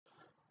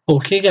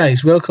Okay,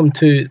 guys, welcome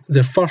to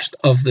the first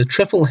of the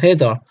triple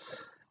header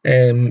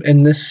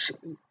in this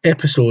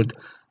episode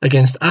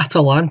against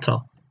Atalanta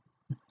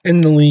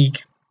in the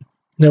league.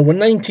 Now, we're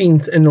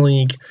 19th in the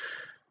league.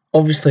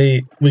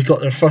 Obviously, we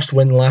got their first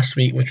win last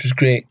week, which was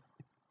great.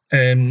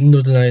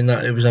 No denying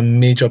that, it was a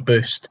major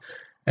boost.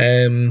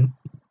 Now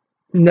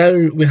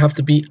we have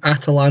to beat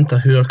Atalanta,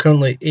 who are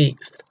currently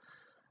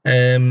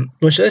 8th,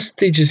 which at this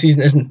stage of the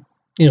season isn't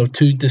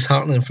too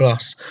disheartening for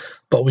us,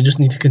 but we just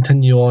need to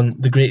continue on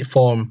the great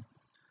form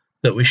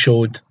that we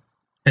showed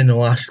in the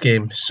last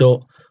game.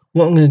 So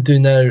what I'm going to do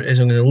now is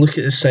I'm going to look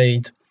at the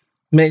side.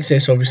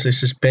 Mexes obviously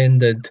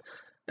suspended,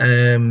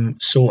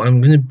 so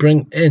I'm going to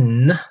bring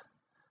in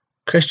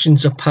Christian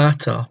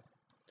Zapata.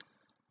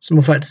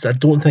 Some fact is I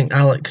don't think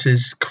Alex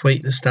is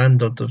quite the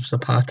standard of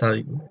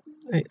Zapata.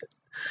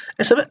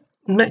 It's a bit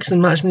mix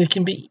and match. I mean, it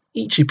can be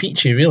eachy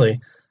peachy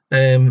really,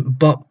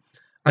 but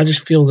I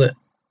just feel that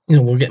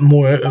we'll get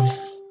more out of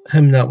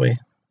him that way.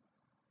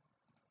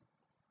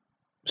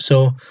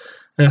 So,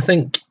 and I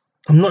think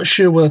I'm not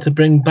sure whether to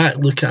bring back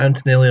Luca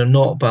Antonelli or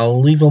not, but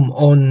I'll leave him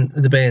on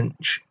the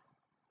bench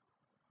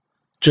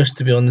just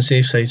to be on the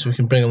safe side, so we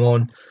can bring him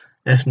on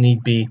if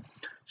need be.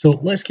 So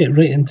let's get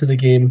right into the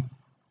game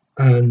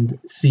and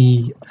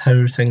see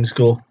how things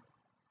go.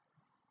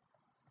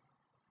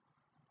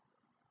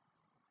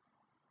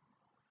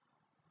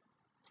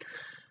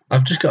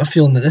 I've just got a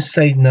feeling that this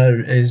side now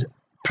is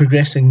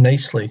progressing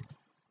nicely.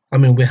 I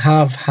mean, we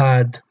have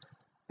had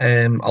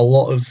a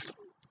lot of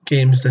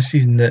games this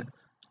season that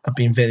have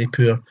been very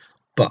poor,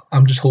 but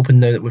I'm just hoping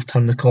now that we've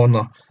turned the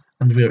corner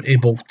and we're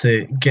able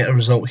to get a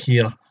result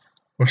here.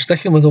 We're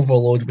sticking with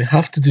overload. We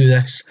have to do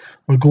this.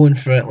 We're going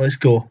for it. Let's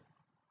go.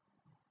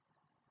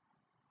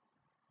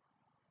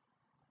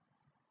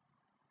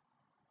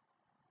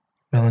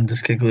 Milan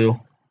Discaglio.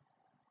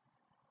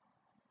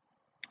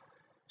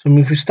 So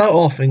if we start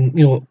off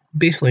and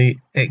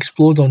basically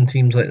explode on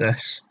teams like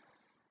this,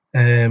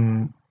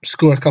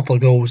 score a couple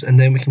of goals, and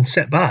then we can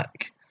sit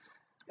back.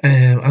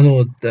 I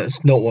know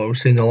that's not what I was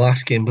saying in the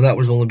last game, but that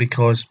was only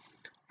because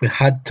we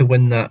had to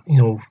win that,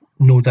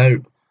 no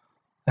doubt.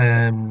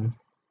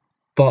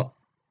 But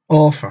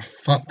for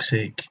fuck's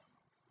sake,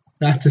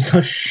 that is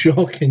a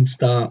shocking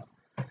start.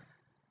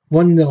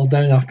 1-0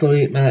 down after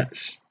 8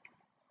 minutes,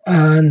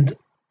 and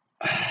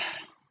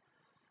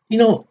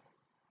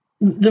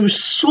there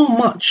was so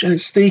much at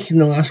stake in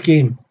the last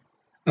game,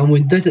 and we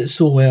did it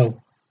so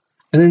well.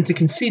 And then to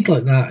concede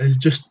like that is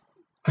just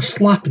a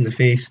slap in the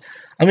face.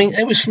 I mean,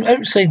 it was from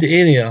outside the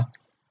area.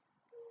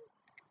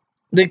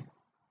 The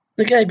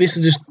guy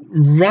basically just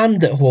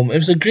rammed it home. It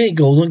was a great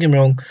goal, don't get me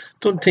wrong.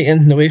 Don't take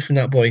anything away from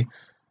that boy.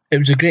 It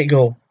was a great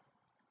goal.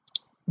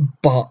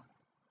 But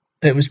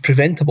it was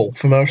preventable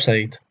from our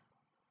side.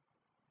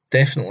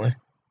 Definitely.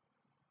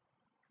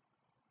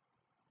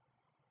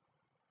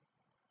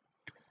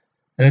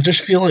 And I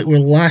just feel like we're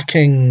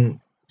lacking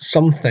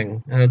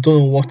something, and I don't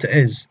know what it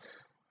is.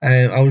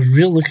 I was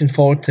really looking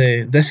forward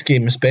to this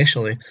game,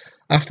 especially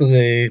after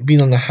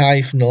being on the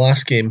high from the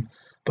last game.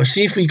 But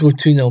see if we go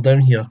 2-0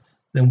 down here,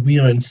 then we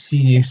are in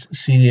serious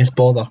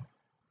bother.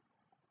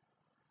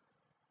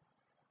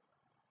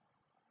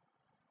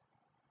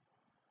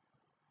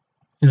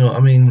 I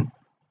mean,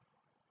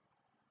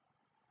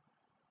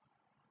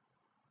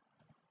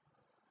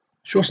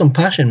 show some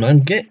passion, man.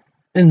 Get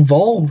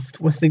involved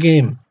with the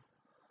game,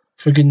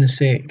 for goodness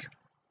sake.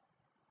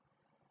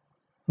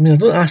 I mean, I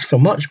don't ask for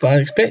much, but I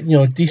expect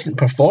a decent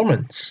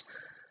performance.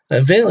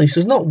 At very least,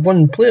 there's not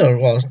one player.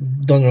 Well, it's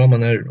Donnarumma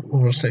now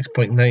over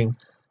 6.9,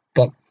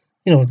 but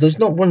there's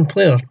not one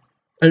player,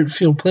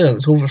 outfield player,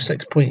 that's over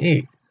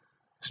 6.8.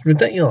 It's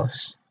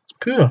ridiculous. It's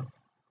poor.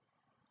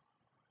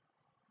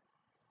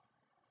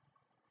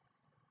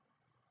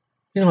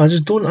 I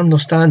just don't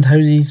understand how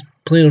these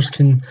players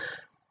can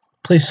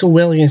play so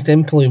well against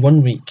Empoli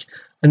one week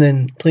and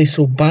then play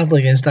so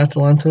badly against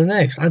Atalanta the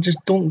next. I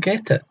just don't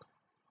get it.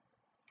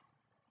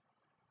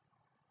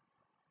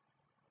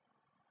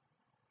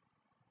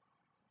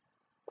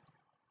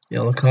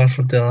 Yellow card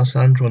for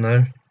D'Alessandro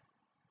now.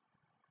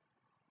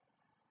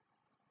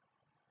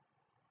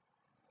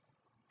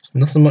 There's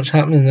nothing much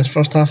happening in this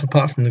first half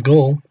apart from the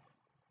goal,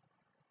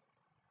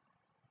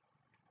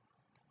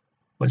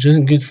 which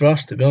isn't good for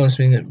us, to be honest.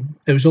 I mean,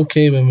 it was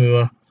okay when we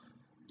were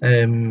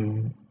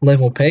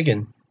level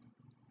pegging,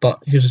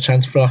 but here's a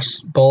chance for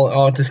us.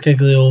 Ball at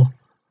Discaglio.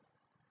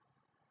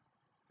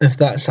 If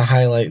that's a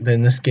highlight,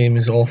 then this game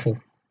is awful,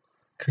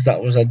 because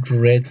that was a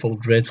dreadful,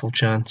 dreadful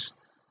chance.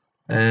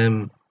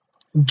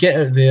 Get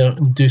out there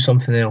and do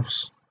something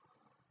else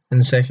in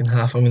the second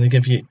half. I'm going to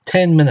give you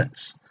 10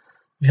 minutes.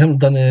 If you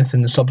haven't done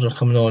anything, the subs are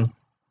coming on.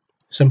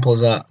 Simple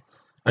as that.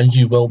 And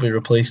you will be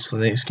replaced for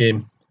the next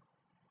game.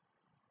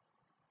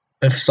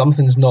 If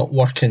something's not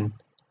working,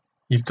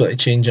 you've got to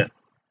change it.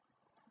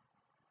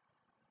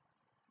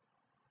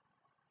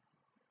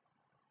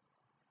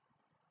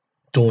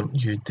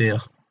 Don't you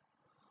dare.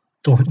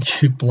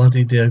 Don't you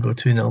bloody dare go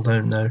 2-0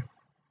 down now.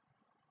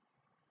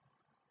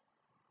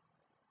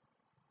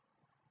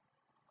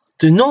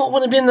 Do not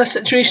want to be in this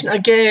situation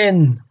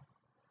again.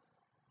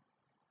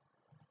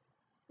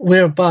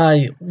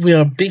 whereby we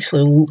are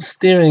basically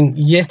staring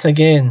yet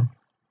again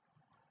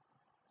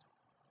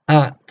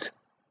at...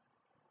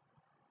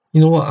 You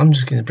know what, I'm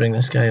just going to bring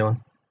this guy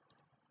on.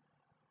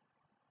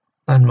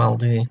 And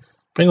Maldini.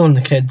 Bring on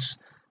the kids.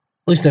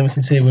 At least then we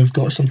can say we've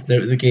got something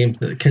out of the game,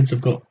 that the kids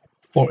have got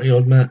 40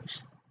 odd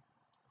minutes.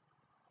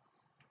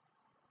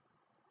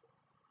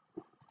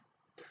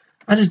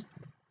 I just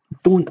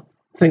don't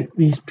think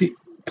these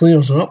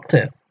players are up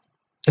to it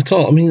at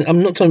all. I mean,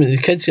 I'm not talking about the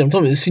kids here, I'm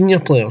talking about the senior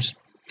players.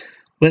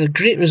 We had a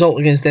great result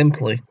against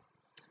Empoli,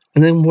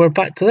 and then we're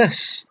back to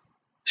this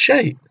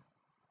shite.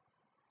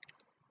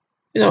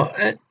 You know,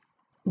 it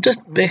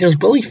just beggars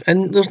belief,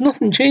 and there's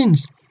nothing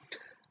changed.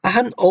 I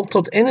hadn't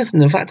altered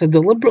anything. In fact, I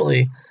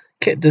deliberately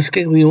kept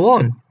Descaglio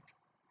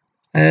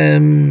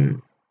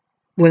on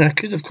when I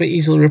could have quite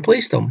easily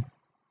replaced him.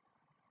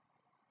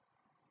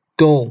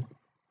 Goal,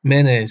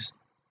 Menez,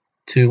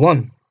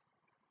 2-1.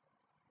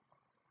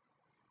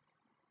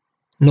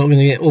 I'm not going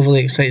to get overly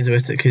excited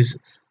about it, because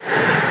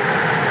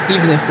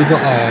even if we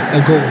got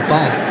a goal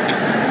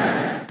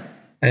back,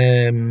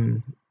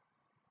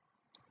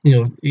 you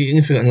know, even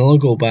if we got another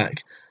goal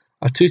back,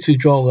 a 2-2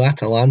 draw with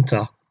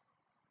Atalanta,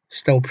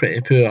 still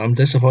pretty poor. I'm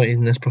disappointed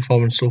in this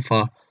performance so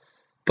far,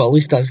 but at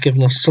least that's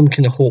given us some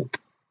kind of hope.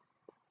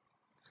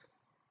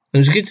 And it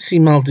was good to see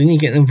Maldini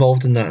getting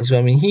involved in that as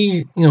well. I mean,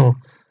 he's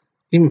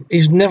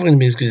never going to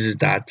be as good as his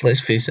dad,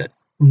 let's face it.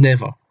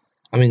 Never.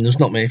 I mean, there's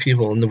not many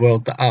people in the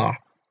world that are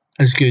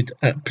as good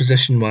at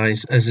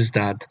position-wise as his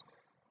dad.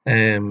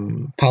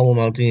 Paolo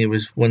Maldini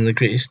was one of the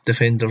greatest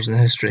defenders in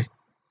history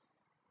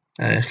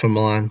for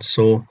Milan.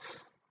 So,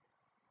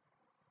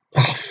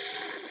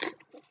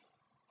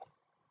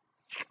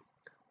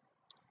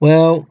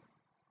 well,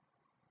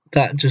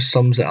 that just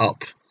sums it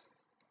up.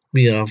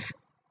 We have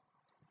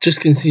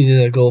just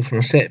conceded a goal from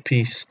a set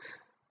piece.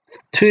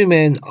 Two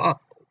men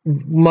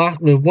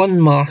with one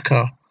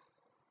marker,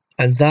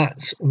 and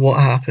that's what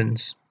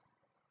happens.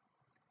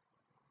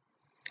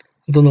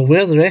 I don't know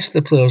where the rest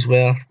of the players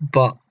were,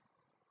 but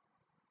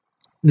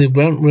they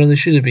weren't where they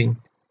should have been,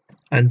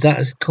 and that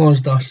has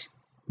caused us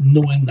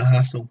no end of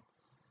hassle.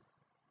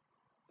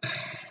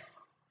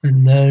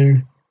 And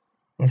now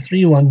we're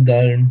 3-1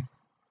 down,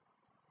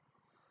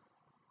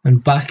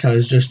 and Bacca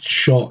has just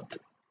shot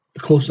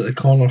close at the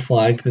corner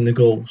flag than the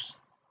goals.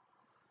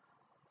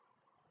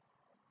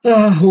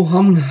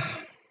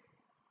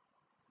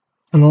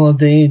 Another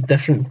day,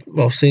 different,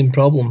 well, same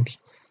problems,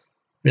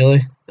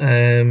 really.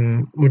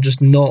 We're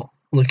just not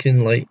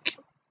looking like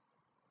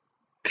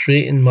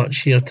creating much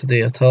here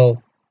today at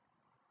all.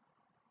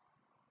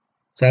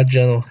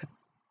 Zadriano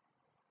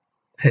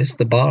hits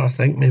the bar, I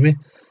think, maybe.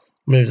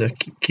 Maybe it was a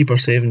keeper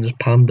save and just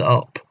palmed it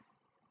up.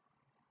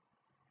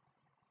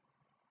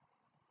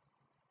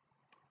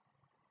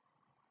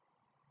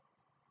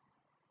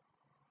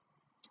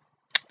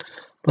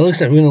 But it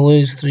looks like we're going to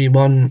lose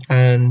 3-1,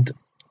 and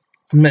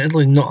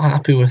admittedly not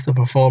happy with the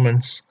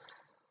performance.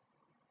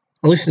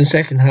 At least in the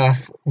second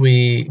half,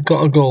 we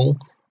got a goal,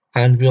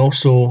 and we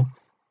also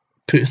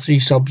put 3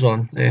 subs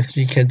on,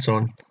 3 kids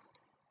on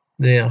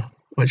there,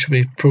 which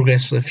will be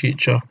progress for the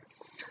future.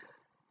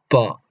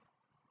 But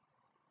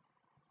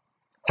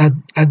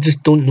I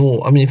just don't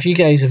know. I mean, if you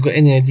guys have got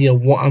any idea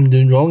what I'm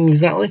doing wrong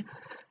exactly,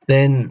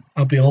 then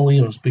I'll be all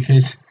ears,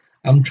 because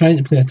I'm trying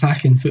to play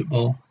attacking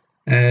football,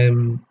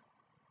 and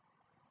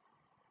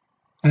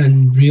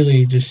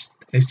really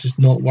it's just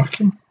not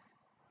working.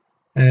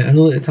 I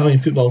know that Italian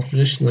football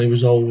traditionally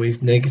was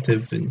always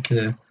negative and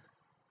kind of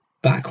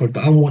backward,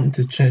 but I'm wanting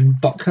to try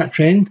and buck that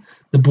trend.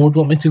 The board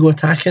want me to go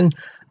attacking,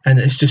 and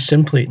it's just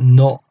simply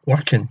not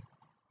working.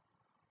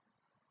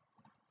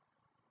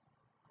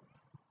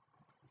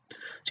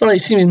 It's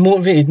alright seeming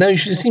motivated now. You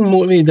should have seen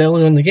motivated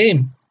earlier in the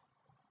game.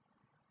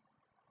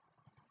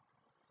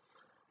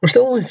 We're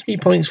still only 3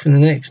 points from the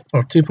next,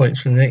 or 2 points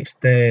from the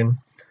next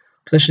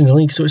position in the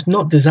league, so it's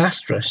not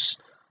disastrous,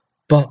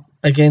 but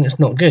again, it's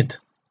not good.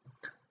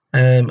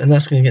 And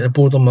that's going to get the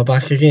board on my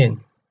back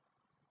again.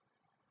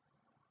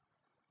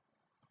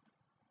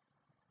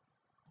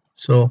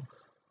 So,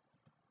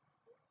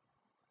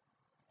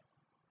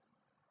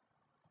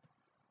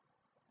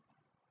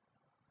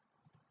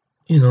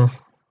 you know,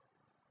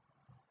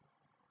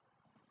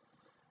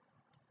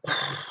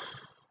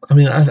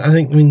 I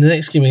think the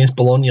next game against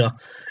Bologna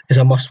is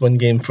a must-win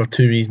game for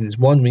 2 reasons.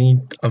 One, we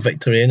need a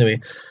victory anyway,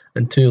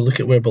 and 2,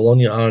 look at where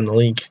Bologna are in the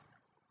league.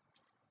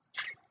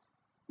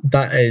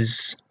 That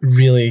is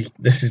really,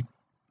 this is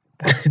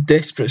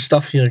desperate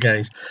stuff here,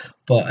 guys.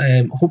 But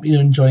hope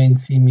you're enjoying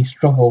seeing me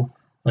struggle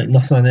like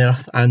nothing on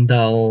earth, and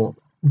I'll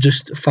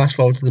just fast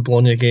forward to the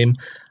Bologna game,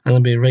 and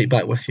I'll be right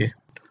back with you.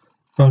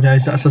 Well,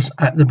 guys, that's us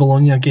at the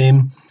Bologna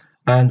game,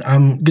 and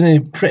I'm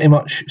going to pretty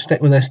much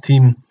stick with this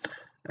team.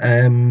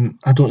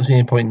 I don't see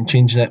any point in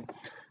changing it.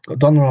 Got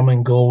Donnarumma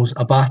in goals,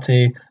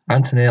 Abate,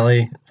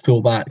 Antonelli,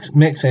 fullbacks,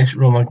 Mexes,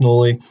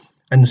 Romagnoli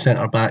in the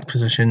centre-back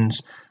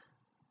positions.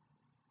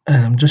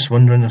 I'm just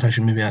wondering if I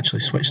should maybe actually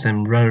switch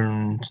them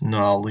round. No,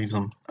 I'll leave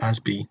them as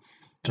B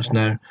just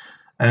now.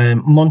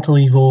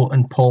 Montalivo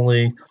and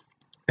Poli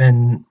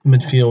in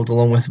midfield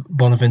along with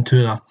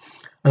Bonaventura,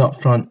 and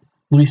up front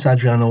Luis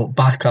Adriano,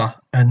 Bacca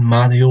and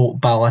Mario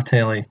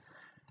Balotelli,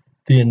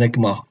 the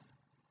enigma,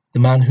 the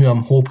man who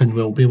I'm hoping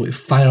will be able to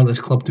fire this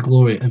club to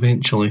glory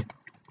eventually.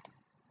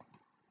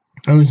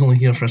 I know he's only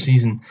here for a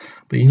season,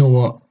 but you know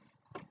what?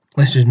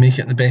 Let's just make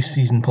it the best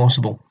season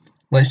possible.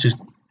 Let's just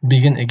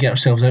begin to get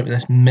ourselves out of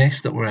this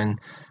mess that we're in,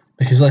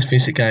 because let's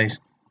face it, guys,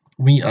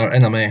 we are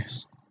in a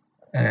mess,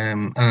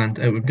 and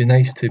it would be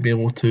nice to be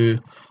able to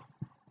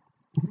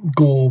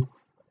go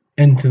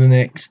into the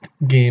next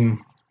game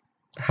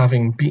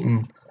having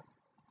beaten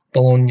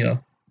Bologna,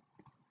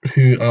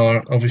 who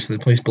are obviously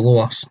the place below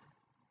us.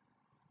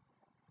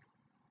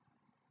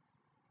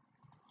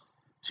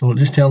 So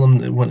just tell them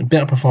that we want a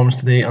better performance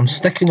today. I'm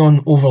sticking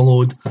on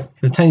overload for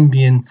the time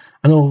being.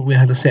 I know we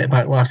had a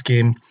setback last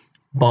game,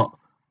 but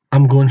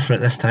I'm going for it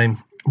this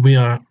time. We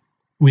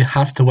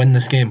have to win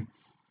this game.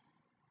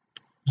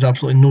 There's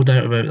absolutely no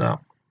doubt about that.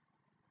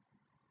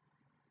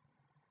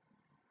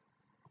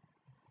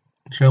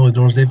 Shelly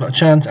Doors, they've got a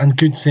chance, and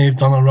good save,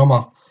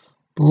 Donnarumma.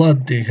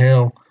 Bloody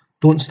hell.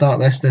 Don't start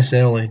this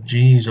early.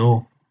 Jeez,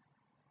 oh.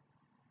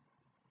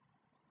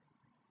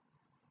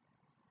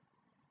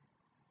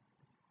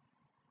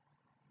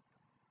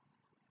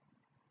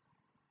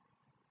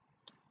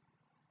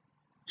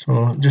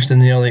 So, just in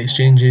the early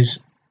exchanges,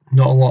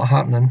 not a lot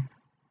happening.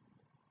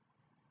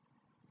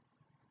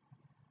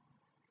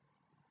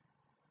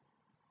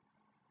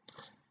 To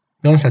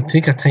be honest, I'd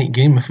take a tight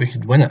game if we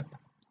could win it.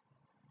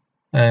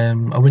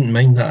 I wouldn't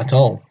mind that at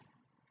all.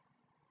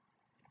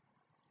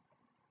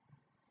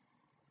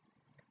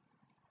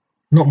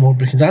 Not more,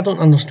 because I don't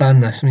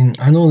understand this. I mean,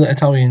 I know that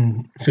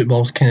Italian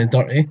football's kind of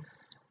dirty,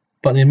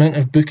 but the amount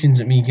of bookings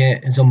that we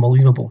get is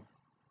unbelievable.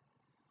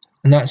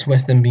 And that's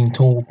with them being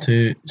told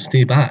to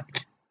stay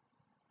back.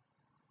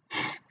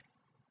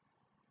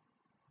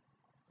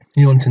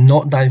 You know, and to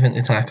not dive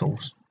into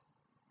tackles.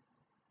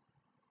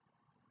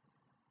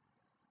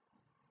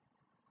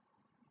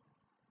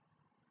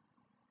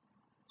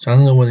 So I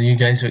don't know whether you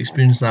guys have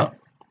experienced that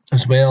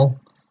as well,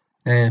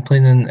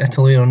 playing in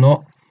Italy or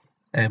not.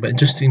 But it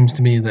just seems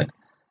to me that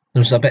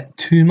there's a bit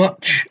too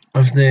much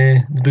of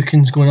the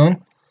bookings going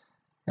on.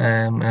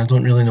 And I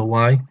don't really know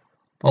why.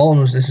 But all I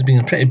know is this has been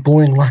a pretty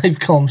boring live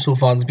comm so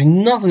far. There's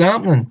been nothing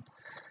happening.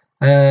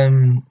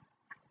 You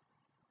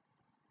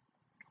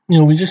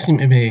know, we just seem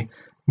to be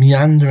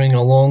meandering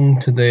along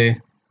to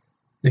the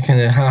kind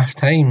of half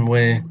time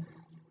with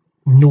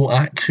no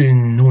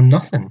action, no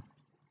nothing.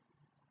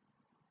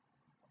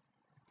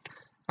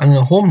 And in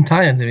a home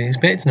tie, I'd be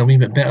expecting a wee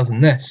bit better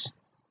than this.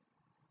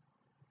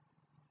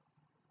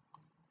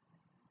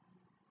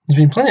 There's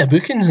been plenty of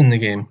bookings in the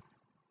game.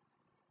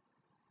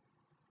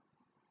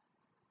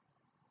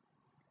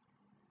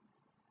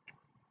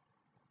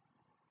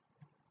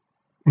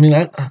 I mean,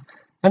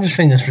 I just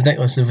find this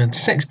ridiculous. We've had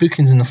 6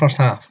 bookings in the first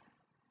half.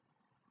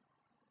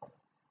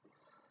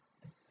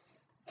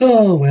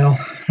 Oh well,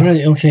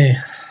 right, okay.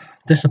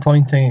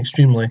 Disappointing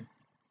extremely.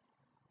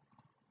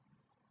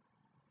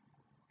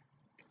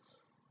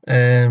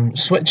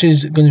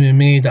 Switches going to be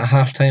made at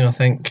half time, I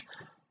think,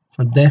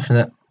 for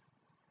definite.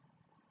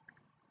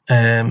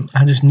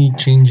 I just need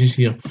changes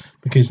here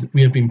because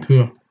we have been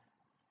poor.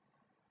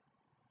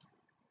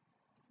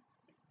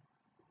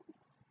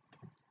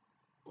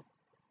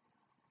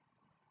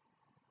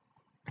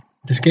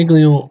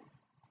 Descaglio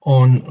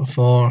on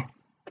for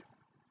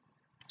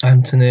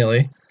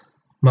Antonelli.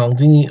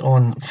 Maldini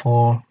on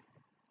for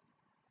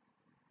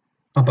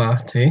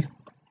Abate.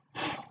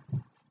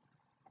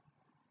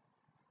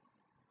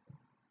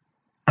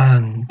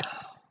 And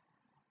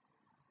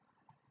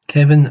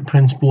Kevin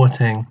Prince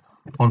Boateng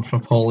on for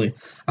Polly.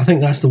 I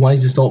think that's the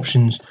wisest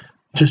options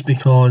just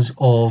because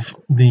of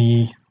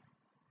the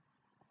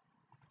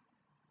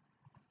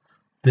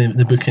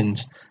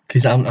bookings,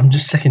 because I'm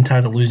just sick and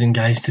tired of losing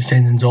guys to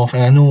sendings off,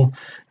 and I know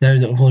now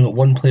that we've only got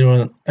one player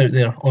out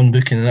there on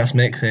booking, and that's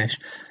Mexesh,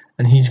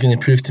 and he's going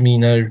to prove to me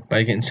now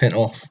by getting sent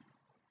off.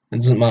 It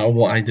doesn't matter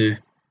what I do.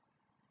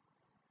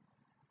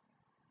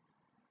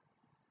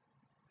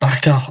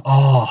 Bacca,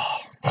 oh.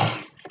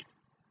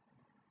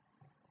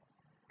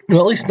 Well,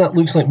 at least that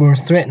looks like we're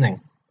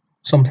threatening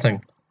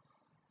something.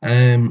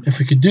 If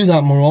we could do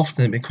that more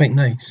often, it'd be quite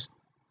nice.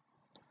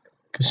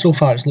 Because so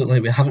far it's looked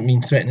like we haven't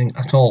been threatening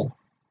at all.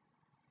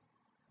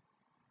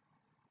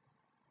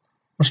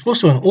 We're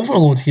supposed to have an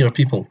overload here,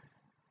 people.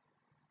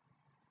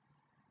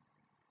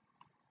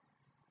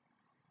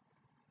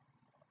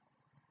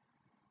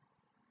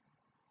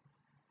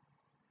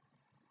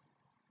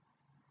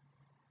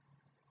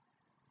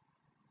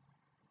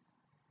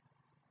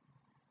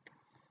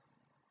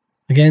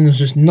 Again, there's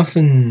just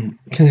nothing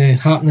kind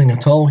of happening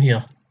at all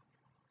here.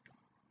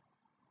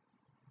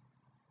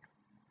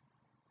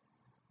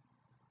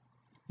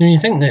 You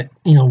think that,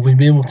 we'd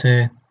be able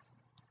to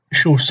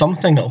show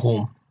something at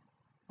home.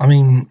 I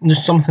mean,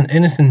 just something,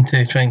 anything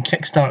to try and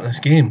kickstart this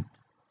game.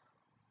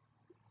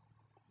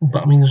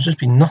 But I mean, there's just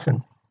been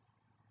nothing.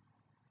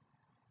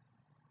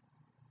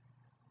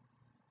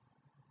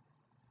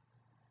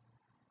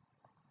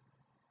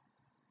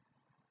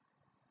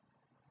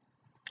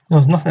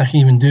 There's nothing I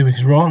can even do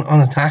because we're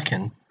on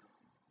attacking.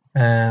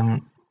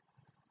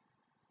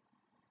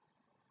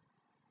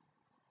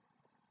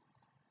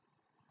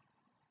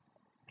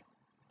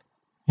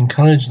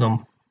 Encourage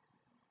them.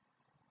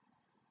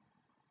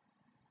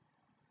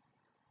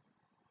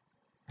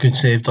 Good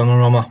save,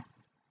 Donnarumma.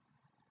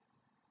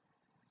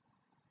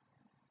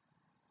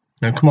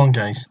 Now come on,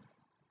 guys.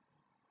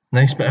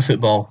 Nice bit of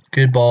football.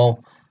 Good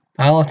ball.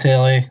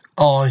 Balotelli.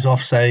 Oh, he's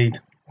offside.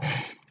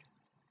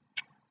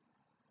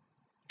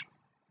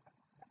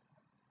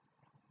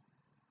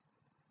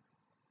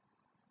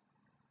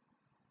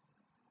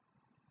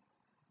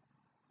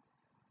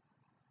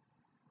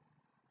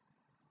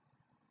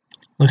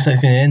 Looks like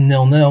it's going to end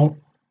 0-0.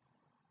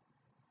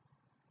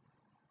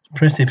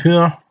 Pretty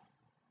poor.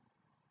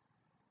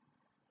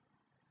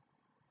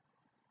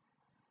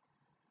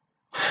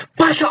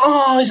 Back!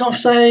 Oh, he's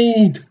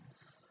offside!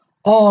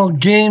 Oh,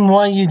 game,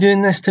 why are you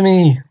doing this to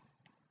me?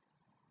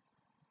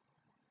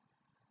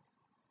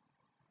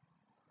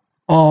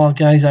 Oh,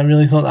 guys, I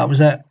really thought that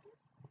was it.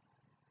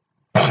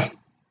 I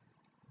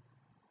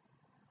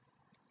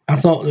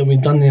thought that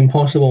we'd done the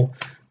impossible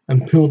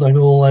and pulled a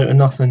goal out of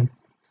nothing.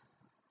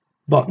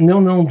 But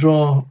 0-0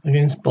 draw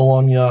against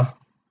Bologna.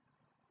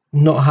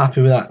 Not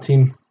happy with that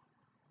team.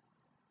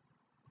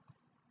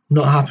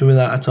 Not happy with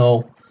that at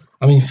all.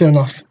 I mean, fair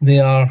enough, they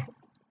are,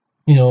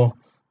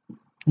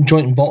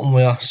 joint bottom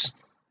with us,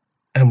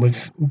 and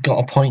we've got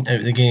a point out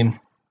of the game.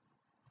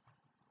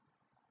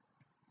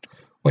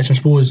 Which I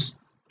suppose,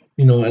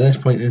 at this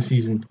point in the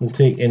season, we'll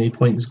take any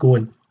points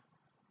going.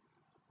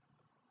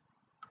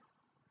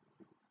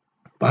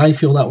 But I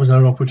feel that was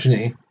our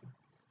opportunity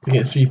to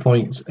get 3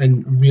 points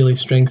and really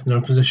strengthen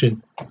our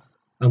position,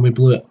 and we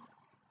blew it.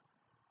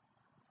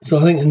 So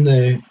I think in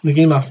the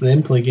game after the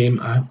Empoli game,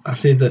 I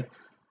said that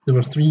there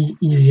were 3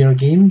 easier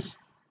games.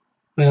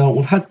 Well,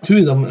 we've had 2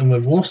 of them and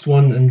we've lost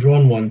 1 and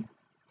drawn 1.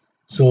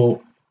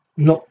 So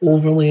not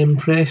overly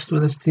impressed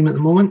with this team at the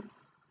moment.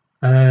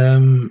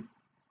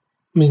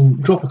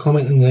 Drop a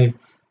comment in the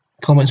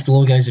comments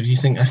below, guys, if you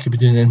think I could be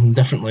doing anything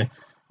differently.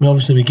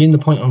 Obviously we gained the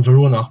point on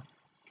Verona,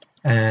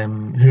 who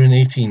are in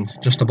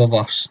 18th, just above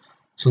us.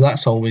 So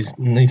that's always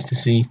nice to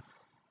see.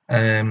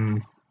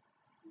 But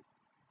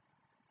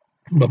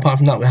apart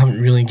from that, we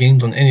haven't really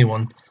gained on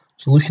anyone.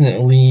 So looking at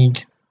the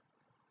league,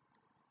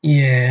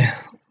 yeah.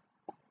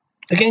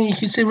 Again, you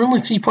could say we're only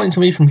 3 points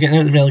away from getting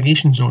out of the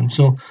relegation zone.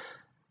 So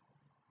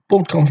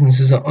board confidence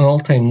is at an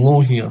all-time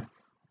low here.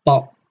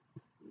 But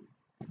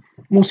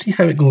we'll see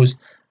how it goes.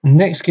 The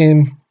next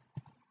game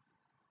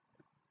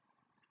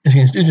is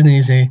against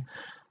Udinese.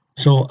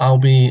 So I'll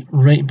be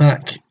right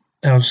back.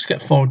 I'll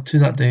skip forward to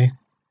that day,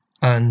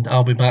 and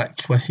I'll be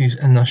back with you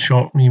in a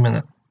short wee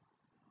minute.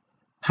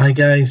 Hi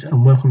guys,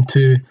 and welcome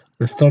to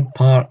the third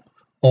part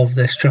of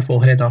this triple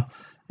header.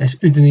 It's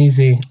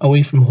Udinese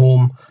away from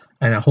home,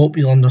 and I hope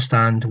you'll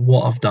understand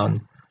what I've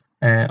done.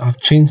 I've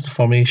changed the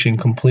formation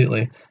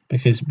completely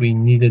because we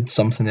needed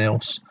something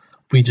else.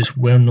 We just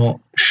were not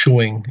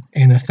showing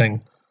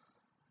anything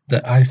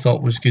that I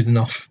thought was good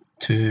enough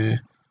to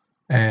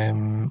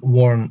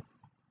warrant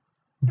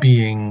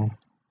being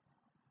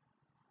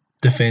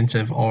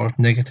defensive or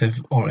negative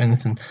or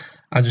anything.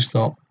 I just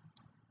thought,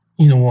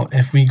 you know what,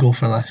 if we go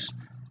for this,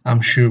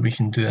 I'm sure we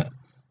can do it.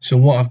 So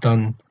what I've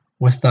done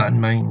with that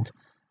in mind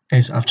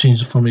is I've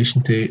changed the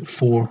formation to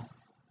 4-4-2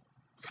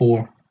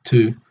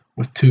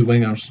 with 2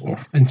 wingers or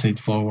inside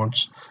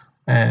forwards.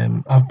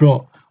 I've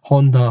brought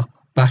Honda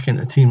back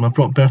into the team. I've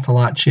brought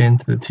Bertolacci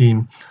into the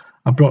team.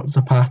 I brought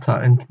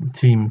Zapata into the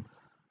team.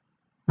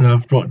 And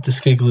I've brought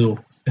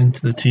Descaglio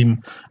into the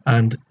team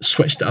and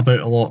switched it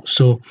about a lot.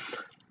 So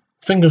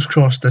fingers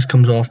crossed this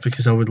comes off,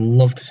 because I would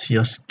love to see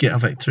us get a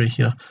victory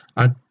here.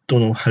 I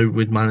don't know how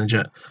we'd manage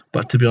it,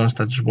 but to be honest,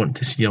 I just want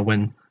to see a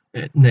win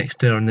next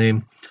to our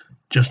name,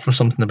 just for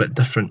something a bit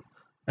different,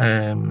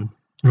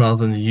 rather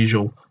than the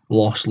usual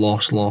loss.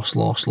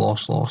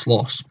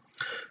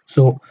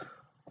 So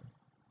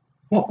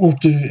what we'll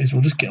do is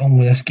we'll just get on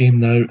with this game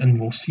now, and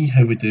we'll see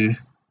how we do.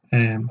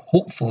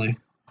 Hopefully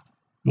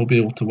we'll be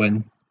able to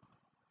win.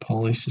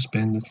 Polly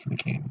suspended for the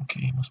game.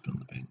 Okay, he must be on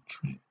the bench,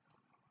 right?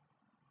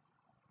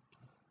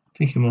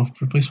 Take him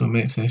off, replace him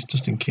with Mexes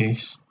just in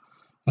case.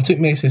 I took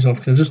Mexes off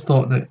because I just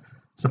thought that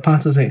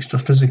Zapata's extra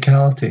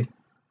physicality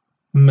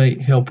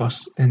might help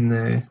us in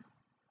the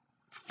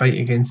fight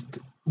against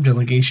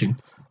relegation.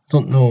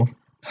 Don't know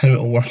how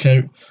it'll work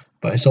out,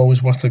 but it's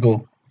always worth a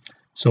go.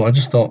 So I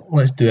just thought,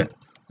 let's do it.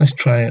 Let's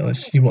try it. Let's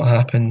see what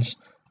happens.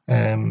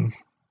 And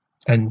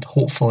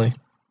hopefully,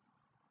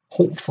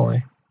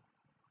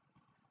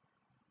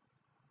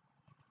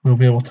 we'll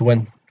be able to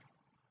win.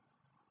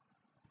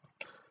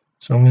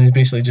 So I'm going to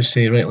basically just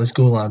say, right, let's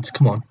go, lads.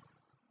 Come on.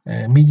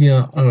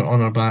 Media are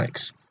on our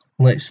backs.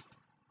 Let's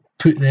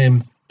put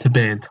them to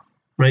bed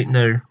right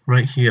now,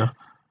 right here.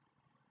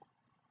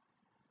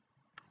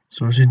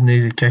 So we're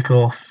Udinese kick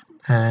off.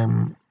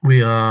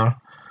 We are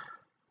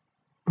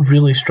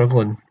really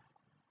struggling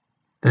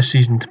this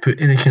season to put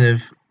any kind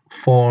of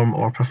form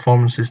or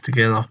performances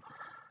together.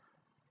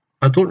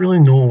 I don't really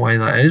know why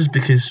that is,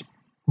 because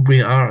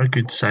we are a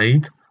good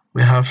side.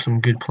 We have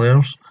some good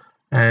players.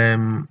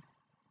 I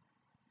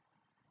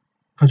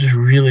just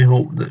really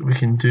hope that we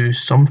can do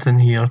something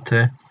here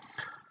to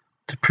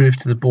prove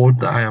to the board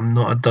that I am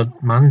not a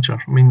dud manager.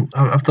 I mean,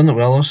 I've done it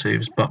with other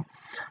saves, but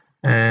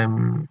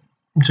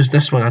just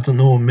this one, I don't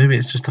know. Maybe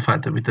it's just the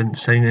fact that we didn't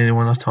sign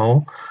anyone at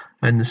all,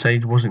 and the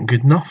side wasn't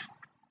good enough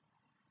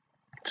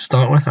to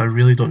start with. I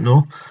really don't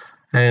know.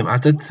 I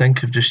did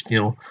think of just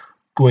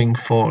going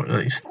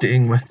for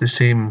staying with the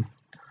same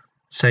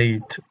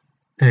side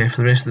for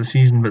the rest of the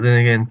season, but then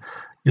again,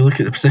 you look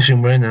at the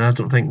position we're in, and I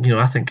don't think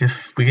I think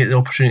if we get the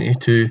opportunity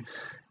to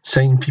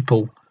sign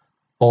people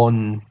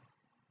on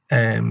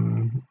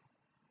in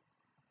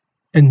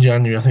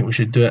January, I think we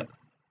should do it.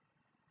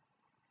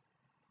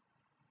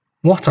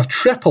 What a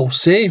triple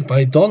save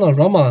by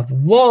Donnarumma!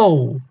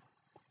 Whoa!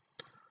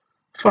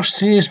 First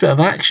serious bit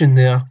of action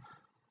there.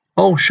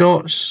 All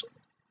shots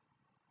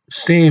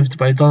saved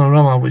by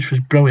Donnarumma, which was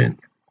brilliant.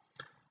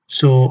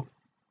 So,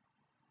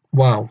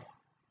 wow.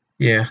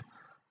 Yeah.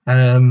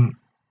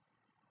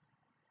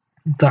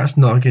 That's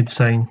not a good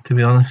sign, to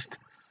be honest.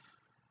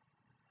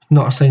 It's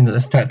not a sign that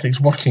this tactic's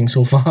working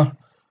so far.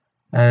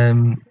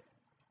 But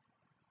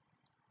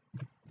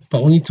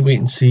we'll need to wait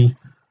and see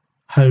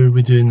how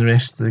we do in the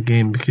rest of the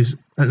game, because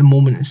at the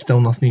moment it's still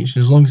nothing each.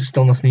 And as long as it's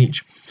still nothing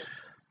each,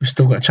 we've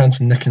still got a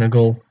chance of nicking a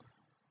goal,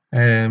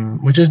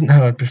 which isn't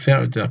how I'd prefer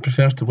to do. I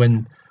prefer to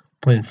win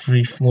playing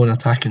free-flowing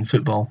attacking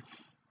football,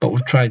 but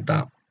we've tried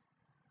that.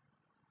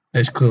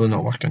 It's clearly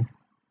not working.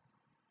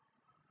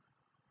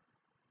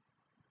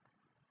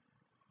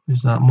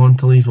 Who's that?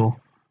 Montalivo.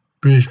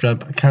 Bruised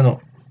rib. I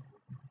cannot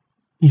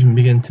even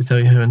begin to tell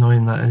you how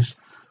annoying that is.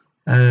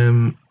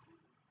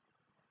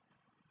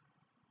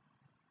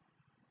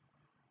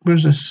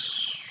 Where's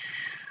this?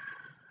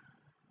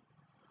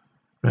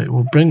 Right,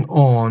 we'll bring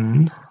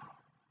on...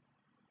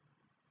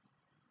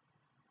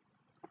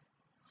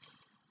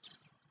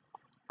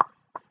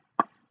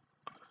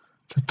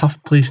 It's a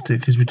tough place to,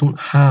 because we don't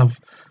have...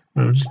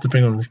 Well, just to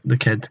bring on the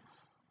kid.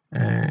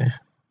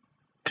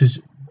 Because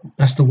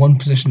that's the one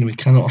position we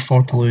cannot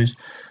afford to lose,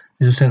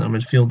 is a centre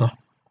midfielder.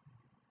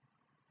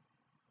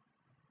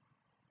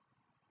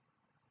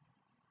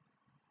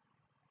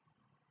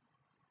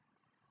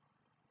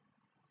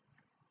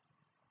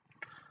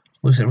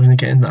 Looks like we're going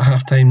to get into at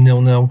half time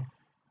 0-0.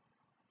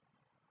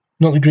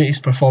 Not the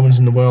greatest performance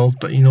in the world,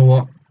 but you know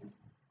what?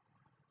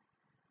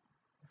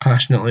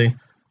 Passionately,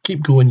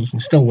 keep going, you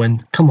can still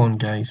win. Come on,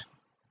 guys.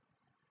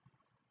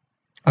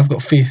 I've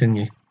got faith in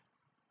you.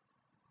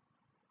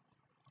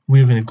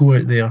 We're going to go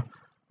out there,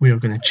 we are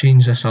going to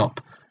change this up,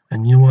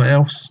 and you know what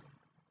else?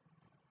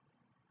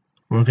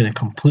 We're going to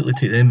completely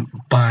take them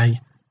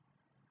by,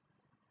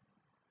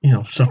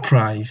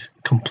 surprise.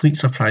 Complete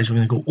surprise. We're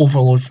going to go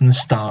overload from the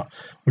start.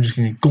 We're just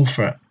going to go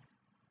for it.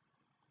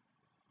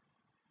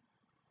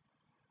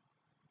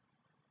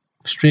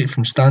 Straight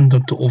from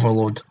standard to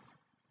overload.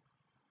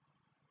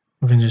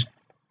 We're going to just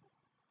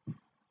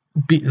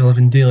beat the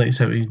living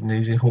daylights out of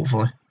Udinese,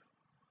 hopefully.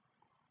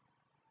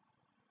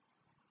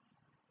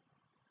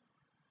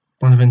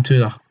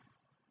 Bonaventura.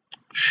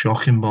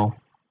 Shocking ball.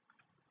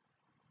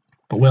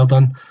 But well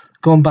done.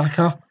 Go on,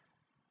 Bacca.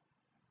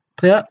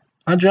 Play it.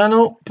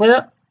 Adriano, play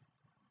it.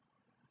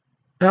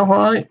 El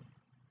High.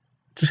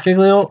 To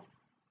Skiglio.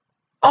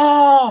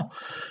 Oh!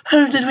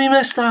 How did we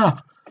miss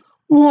that?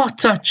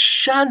 What a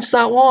chance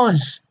that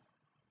was!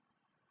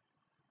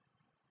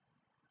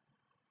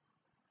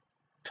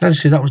 Can I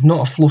just say that was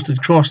not a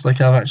floated cross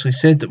like I've actually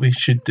said that we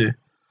should do.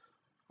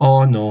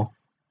 Oh no.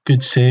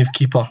 Good save,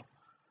 keeper.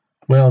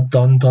 Well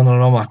done,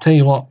 Donnarumma. I tell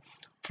you what,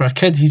 for a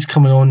kid, he's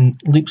coming on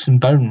leaps and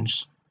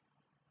bounds.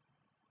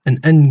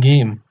 And in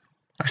game,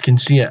 I can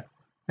see it.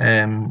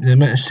 The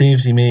amount of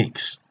saves he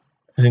makes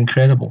is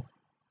incredible.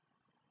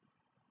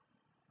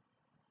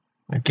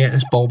 Now get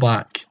this ball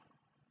back.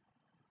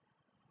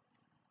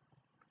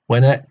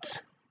 Win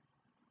it.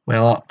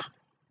 Well up.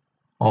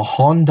 Oh,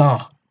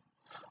 Honda.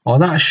 Oh,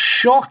 that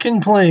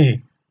shocking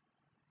play.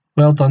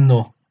 Well done,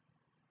 though.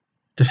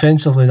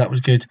 Defensively, that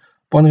was good.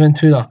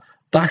 Bonaventura.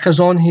 Bacca's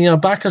on here.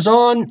 Bacca's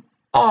on.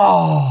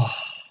 Oh.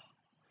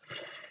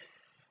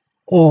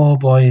 Oh,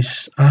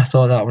 boys. I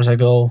thought that was a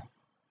goal.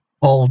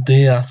 All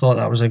day, I thought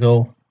that was a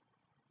goal.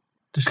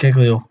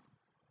 Skiglio.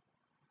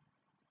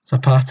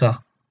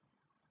 Zapata.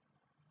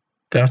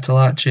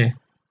 Bertolacci.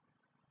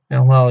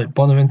 El Lali.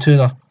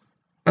 Bonaventura.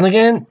 And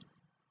again.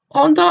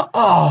 Honda.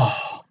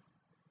 Oh.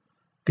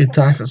 Good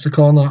tackle. It's the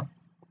corner.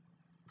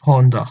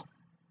 Honda.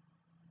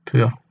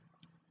 Poor.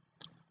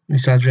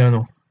 Luis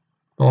Adriano.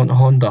 On to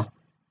Honda.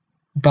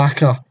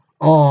 Bacca.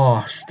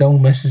 Oh, still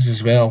misses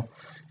as well.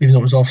 Even though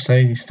it was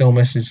offside, he still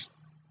misses.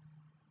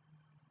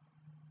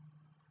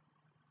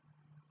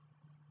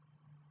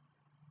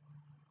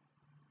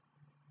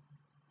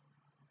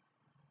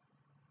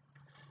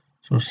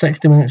 So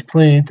 60 minutes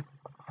played.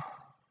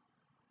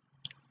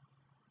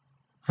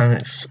 And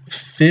it's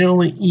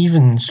fairly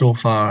even so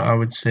far, I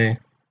would say.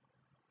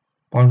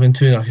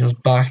 Bonaventura, here's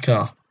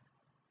Bacca.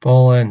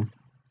 Ball in.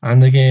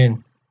 And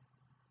again.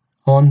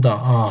 Honda.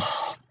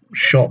 Oh,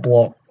 shot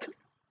blocked.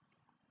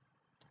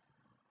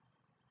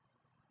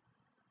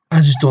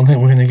 just don't think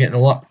we're going to get the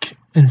luck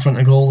in front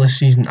of goal this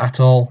season at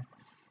all.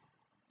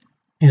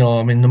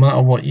 No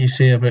matter what you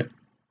say about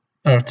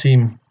our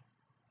team,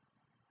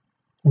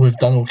 we've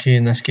done okay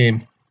in this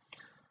game.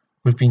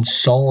 We've been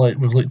solid,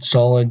 we've looked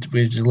solid,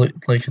 we've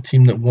looked like a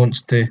team that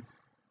wants to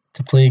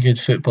play good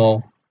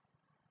football.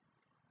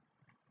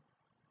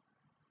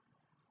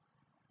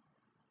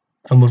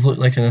 And we've looked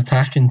like an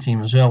attacking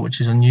team as well,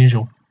 which is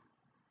unusual.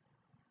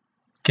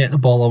 Get the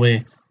ball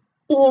away.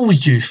 Oh,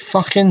 you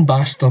fucking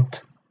bastard.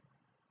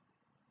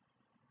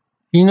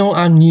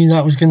 I knew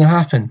that was going to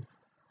happen.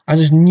 I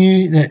just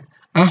knew that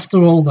after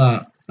all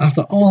that,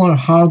 after all our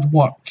hard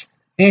work,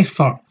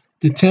 effort,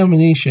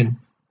 determination,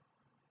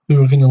 we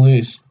were going to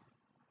lose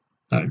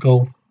that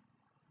goal.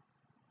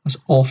 That's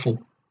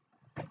awful.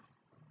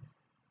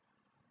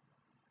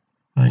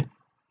 Right.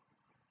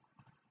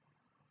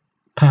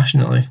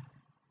 Passionately.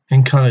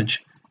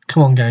 Encourage.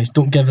 Come on, guys.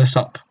 Don't give this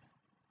up.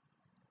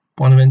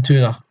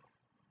 Bonaventura.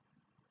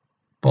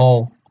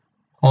 Ball.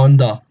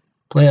 Honda.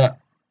 Play it.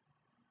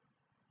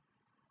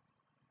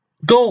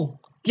 Goal!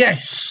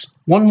 Yes!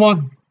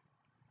 1-1.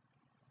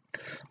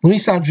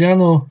 Luis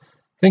Adriano,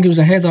 I think it was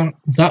a header.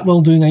 That will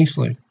do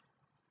nicely.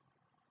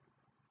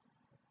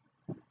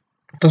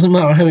 Doesn't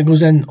matter how it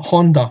goes in.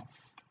 Honda.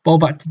 Ball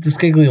back to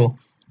Descaglio.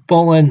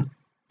 Ball in.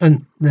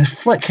 And the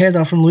flick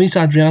header from Luis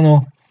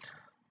Adriano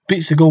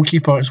beats the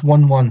goalkeeper. It's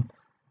 1-1.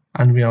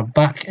 And we are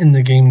back in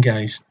the game,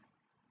 guys.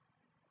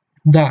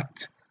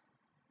 That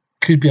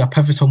could be a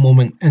pivotal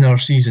moment in our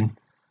season.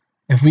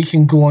 If we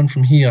can go on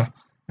from here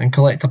and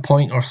collect a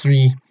point or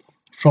 3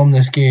 from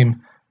this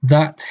game,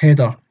 that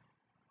header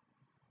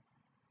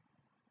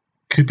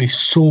could be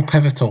so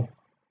pivotal.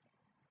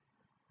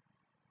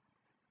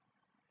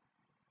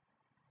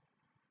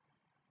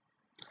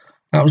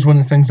 That was one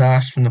of the things I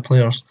asked from the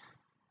players,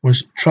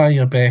 was try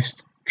your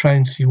best, try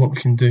and see what we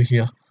can do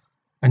here.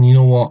 And you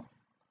know what?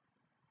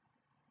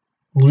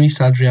 Luis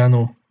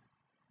Adriano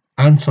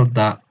answered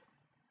that.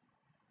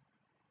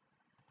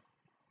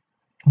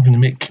 I'm going to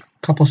make a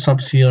couple of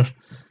subs here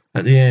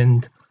at the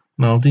end.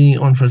 Maldini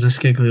on for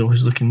Descaglio,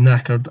 who's looking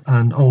knackered,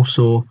 and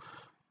also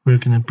we're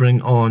going to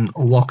bring on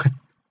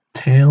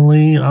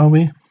Locatelli, are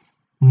we?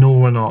 No,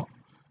 we're not.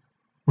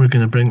 We're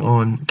going to bring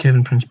on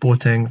Kevin Prince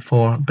Boateng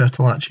for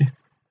Bertolacci.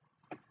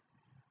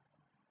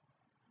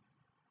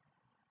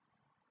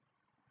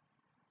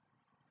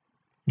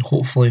 And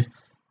hopefully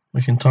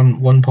we can turn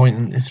 1 point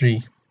into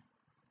 3.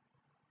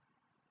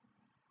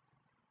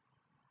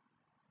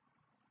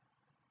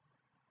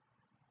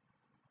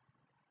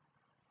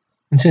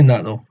 In saying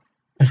that though,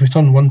 if we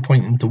turn 1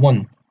 point into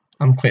 1,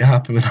 I'm quite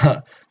happy with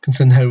that,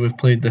 considering how we've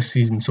played this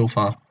season so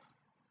far.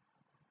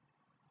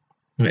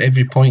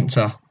 Every point's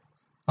a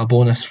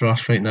bonus for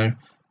us right now.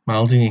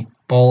 Maldini,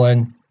 ball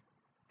in.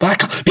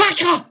 Back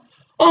up!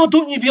 Oh,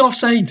 don't you be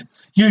offside!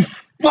 You...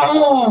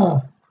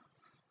 Oh!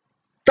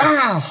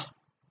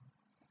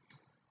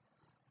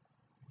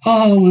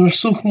 Oh, we were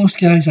so close,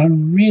 guys. I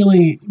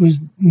really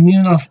was near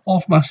enough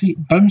off my seat,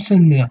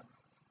 bouncing there.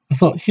 I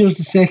thought, here's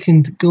the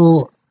second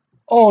goal.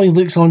 Oh, he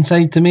looks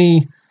onside to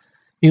me.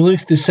 He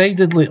looks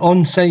decidedly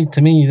onside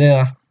to me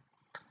there.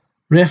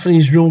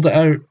 Referee's ruled it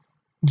out.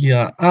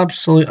 Yeah,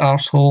 absolute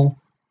arsehole.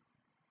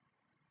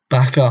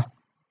 Backer.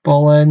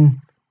 Ball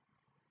in.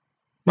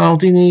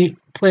 Maldini,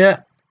 play it.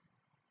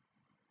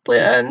 Play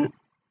it in.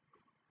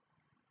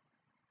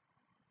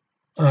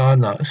 Oh,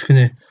 no, it's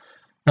going to...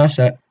 That's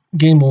it.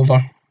 Game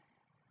over.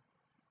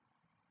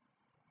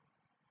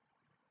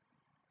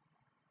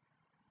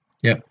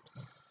 Yep.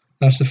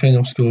 That's the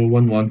final score,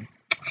 1-1.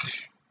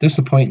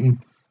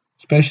 Disappointing,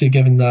 especially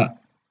given that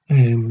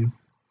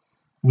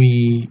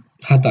we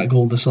had that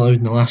goal disallowed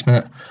in the last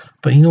minute.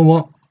 But you know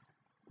what?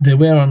 They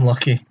were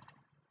unlucky.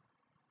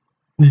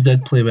 They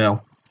did play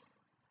well.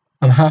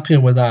 I'm happier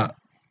with that.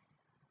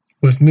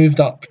 We've moved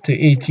up to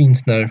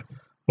 18th now.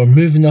 We're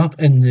moving up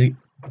in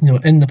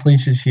the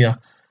places here.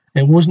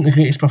 It wasn't the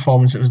greatest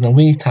performance. It was an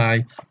away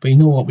tie, but you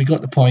know what? We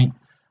got the point.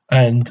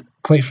 And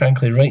quite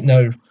frankly, right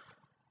now,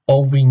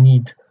 all we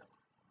need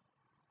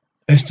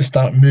is to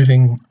start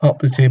moving up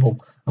the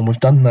table, and we've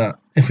done that.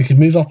 If we can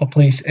move up a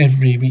place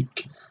every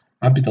week,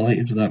 I'd be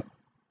delighted with that.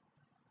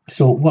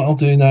 So what I'll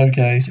do now,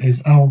 guys,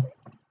 is I'll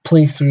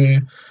play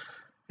through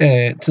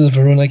to the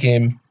Verona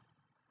game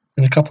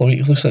in a couple of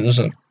weeks. It looks like there's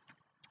an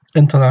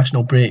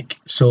international break.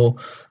 So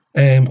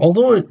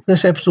although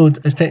this episode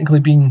has technically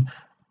been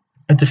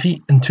a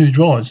defeat and 2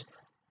 draws,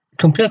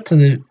 compared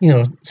to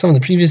some of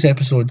the previous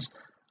episodes,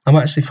 I'm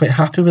actually quite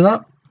happy with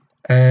that.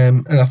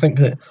 And I think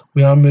that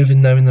we are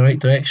moving now in the right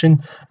direction.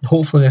 And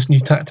hopefully this new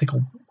tactic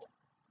will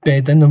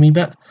bed in a wee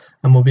bit,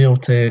 and we'll be able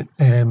to,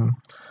 in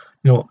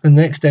the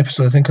next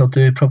episode, I think I'll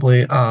do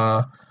probably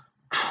a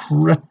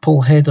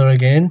triple header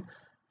again,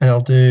 and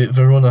I'll do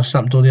Verona,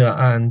 Sampdoria,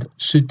 and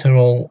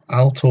Südtirol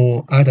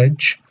Alto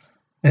Adige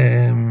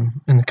in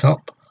the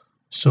cup.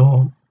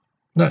 So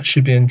that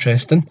should be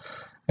interesting.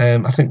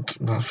 I think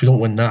if we don't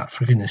win that,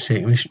 for goodness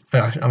sake,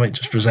 I might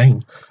just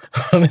resign.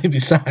 I might be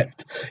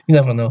sacked. You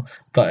never know.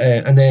 But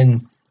and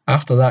then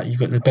after that, you've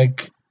got the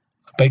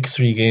big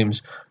 3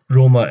 games: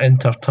 Roma,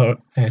 Inter,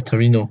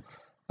 Torino.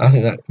 I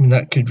think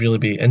that could really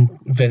be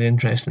very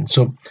interesting.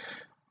 So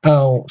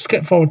I'll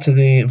skip forward to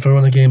the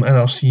Verona game, and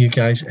I'll see you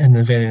guys in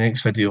the very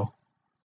next video.